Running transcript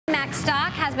IMAX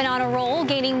stock has been on a roll,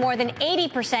 gaining more than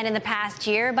 80% in the past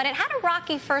year, but it had a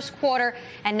rocky first quarter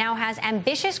and now has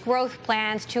ambitious growth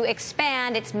plans to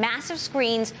expand its massive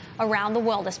screens around the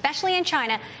world, especially in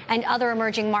China and other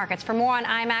emerging markets. For more on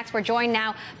IMAX, we're joined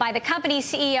now by the company's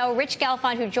CEO, Rich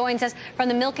Gelfond, who joins us from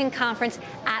the Milken Conference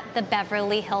at the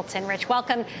Beverly Hilton. Rich,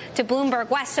 welcome to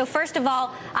Bloomberg West. So first of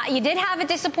all, you did have a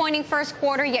disappointing first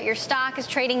quarter, yet your stock is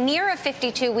trading near a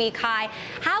 52-week high.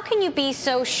 How can you be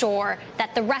so sure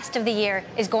that the rest of the year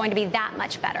is going to be that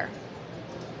much better?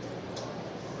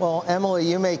 Well, Emily,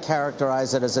 you may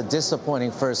characterize it as a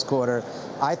disappointing first quarter.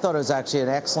 I thought it was actually an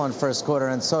excellent first quarter,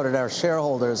 and so did our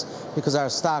shareholders, because our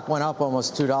stock went up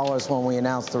almost $2 when we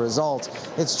announced the results.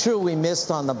 It's true we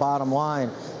missed on the bottom line,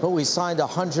 but we signed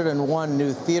 101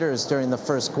 new theaters during the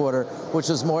first quarter, which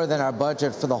was more than our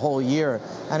budget for the whole year.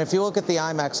 And if you look at the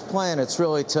IMAX plan, it's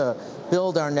really to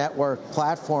build our network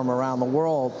platform around the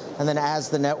world, and then as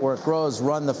the network grows,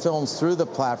 run the films through the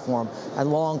platform.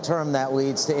 And long term, that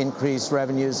leads to increased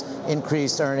revenues,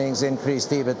 increased earnings,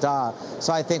 increased EBITDA.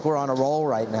 So I think we're on a roll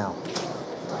right now.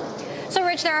 So,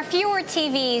 Rich, there are fewer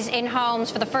TVs in homes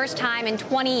for the first time in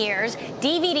 20 years.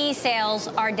 DVD sales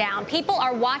are down. People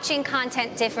are watching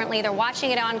content differently. They're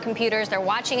watching it on computers. They're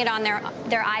watching it on their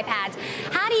iPads.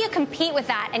 How do you compete with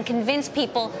that and convince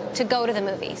people to go to the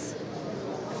movies?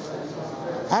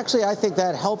 Actually, I think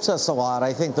that helps us a lot.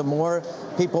 I think the more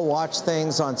people watch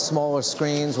things on smaller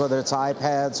screens, whether it's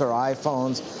iPads or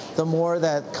iPhones, the more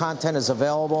that content is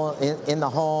available in the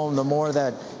home, the more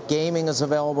that gaming is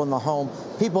available in the home.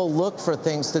 People look for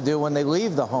things to do when they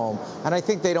leave the home. And I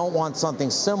think they don't want something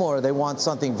similar. They want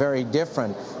something very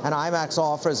different. And IMAX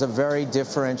offers a very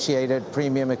differentiated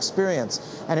premium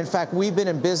experience. And in fact, we've been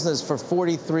in business for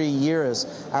 43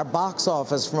 years. Our box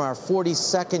office from our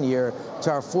 42nd year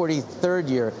to our 43rd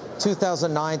year,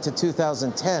 2009 to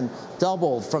 2010,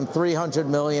 doubled from $300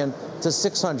 million to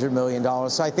 $600 million.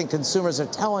 So I think consumers are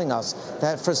telling us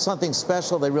that for something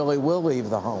special, they really will leave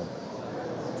the home.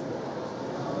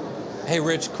 Hey,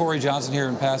 Rich, Cory Johnson here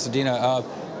in Pasadena.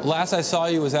 Last I saw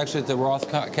you was actually at the Roth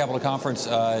Capital Conference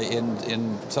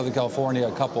in Southern California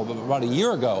about a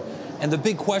year ago. And the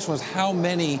big question was how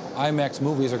many IMAX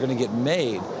movies are going to get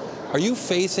made. Are you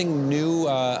facing new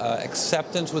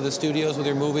acceptance with the studios with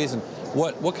your movies? And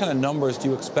what kind of numbers do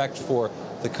you expect for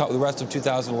the rest of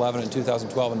 2011 and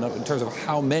 2012 in terms of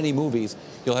how many movies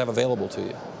you'll have available to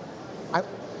you?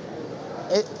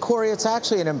 Cory, it's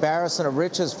actually an embarrassment of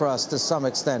riches for us to some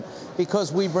extent,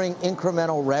 because we bring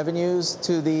incremental revenues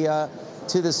to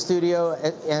the studio,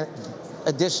 and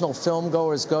additional film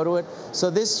goers go to it. So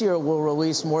this year we'll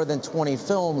release more than 20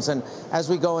 films, and as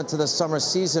we go into the summer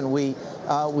season, we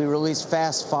released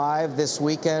Fast 5 this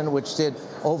weekend, which did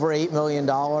over $8 million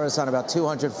on about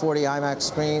 240 IMAX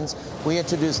screens. We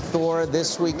introduced Thor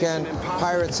this weekend,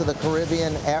 Pirates of the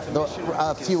Caribbean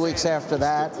a few weeks after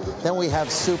that. Then we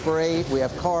have Super 8, we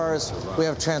have Cars, we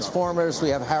have Transformers, we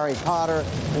have Harry Potter.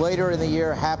 Later in the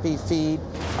year, Happy Feet,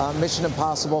 Mission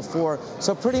Impossible 4.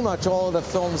 So pretty much all of the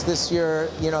films this year,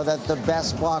 you know, that the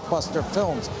best blockbuster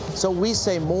films. So we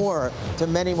say more to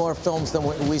many more films than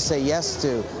we say yes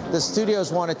to. The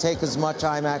studios want to take as much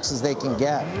IMAX as they can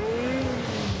get.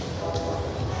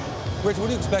 Rich, what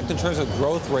do you expect in terms of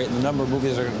growth rate and the number of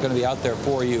movies that are going to be out there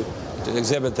for you to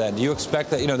exhibit that? Do you expect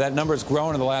that, you know, that number has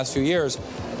grown in the last few years?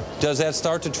 Does that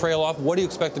start to trail off? What do you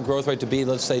expect the growth rate to be,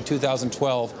 let's say,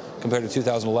 2012 compared to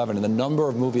 2011, and the number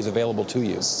of movies available to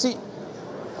you? See,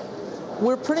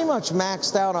 we're pretty much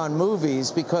maxed out on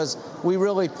movies because we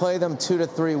really play them 2 to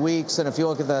 3 weeks, and if you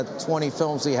look at the 20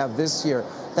 films we have this year,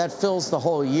 that fills the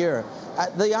whole year.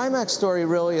 The IMAX story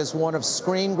really is one of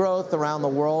screen growth around the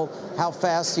world, how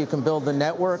fast you can build the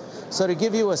network. So to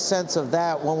give you a sense of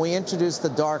that, when we introduced The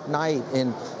Dark Knight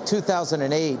in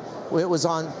 2008, it was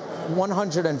on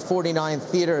 149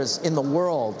 theaters in the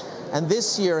world. And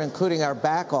this year, including our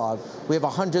backlog, we have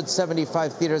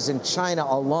 175 theaters in China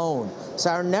alone. So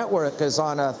our network is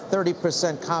on a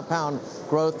 30% compound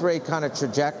growth rate kind of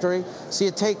trajectory. So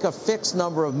you take a fixed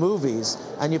number of movies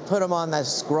and you put them on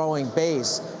this growing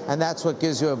base, and that's what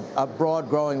gives you a broad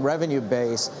growing revenue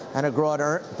base and a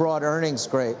broad earnings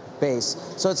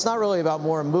base. So it's not really about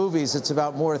more movies, it's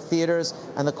about more theaters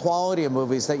and the quality of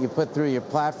movies that you put through your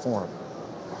platform.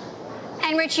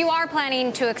 And, Rich, you are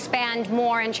planning to expand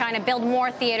more in China, build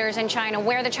more theaters in China,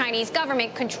 where the Chinese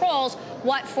government controls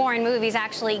what foreign movies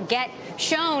actually get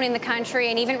shown in the country.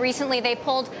 And even recently, they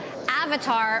pulled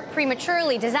Avatar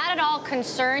prematurely. Does that at all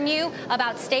concern you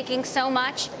about staking so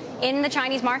much in the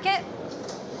Chinese market?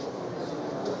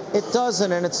 It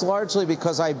doesn't, and it's largely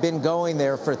because I've been going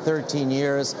there for 13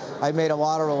 years. I've made a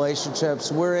lot of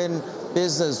relationships. We're in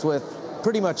business with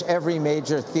pretty much every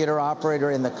major theater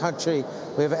operator in the country.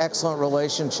 We have excellent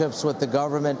relationships with the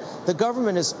government. The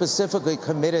government is specifically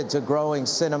committed to growing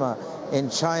cinema in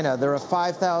China. There are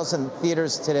 5,000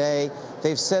 theaters today.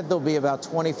 They've said there'll be about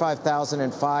 25,000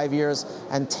 in 5 years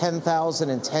and 10,000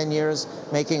 in 10 years,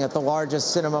 making it the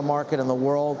largest cinema market in the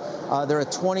world. There are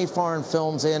 20 foreign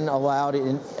films allowed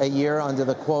in a year under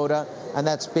the quota, and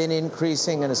that's been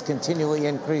increasing and is continually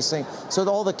increasing. So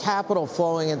all the capital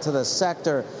flowing into the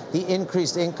sector, the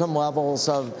increased income levels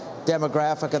of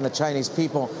demographic and the Chinese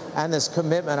people, and this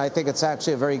commitment, I think it's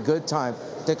actually a very good time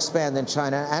to expand in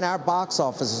China. And our box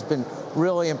office has been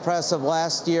really impressive.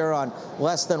 Last year, on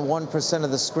less than 1%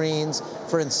 of the screens.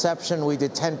 For Inception, we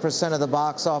did 10% of the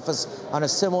box office. On a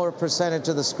similar percentage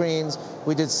of the screens,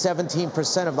 we did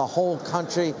 17% of the whole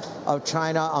country of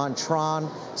China on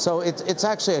Tron. So it's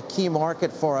actually a key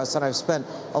market for us, and I've spent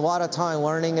a lot of time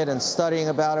learning it and studying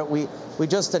about it. We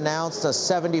just announced a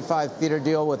 75 theater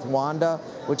deal with Wanda,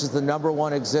 which is the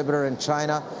 #1 exhibitor in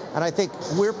China. And I think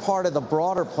we're part of the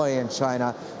broader play in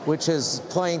China, which is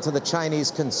playing to the Chinese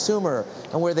consumer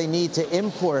and where they need to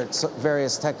import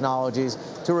various technologies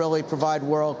to really provide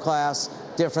world-class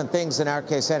different things, in our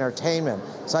case, entertainment.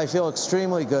 So I feel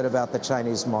extremely good about the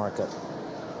Chinese market.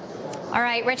 All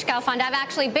right, Rich Gelfond, I've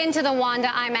actually been to the Wanda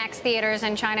IMAX theaters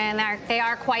in China, and they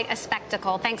are quite a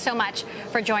spectacle. Thanks so much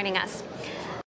for joining us.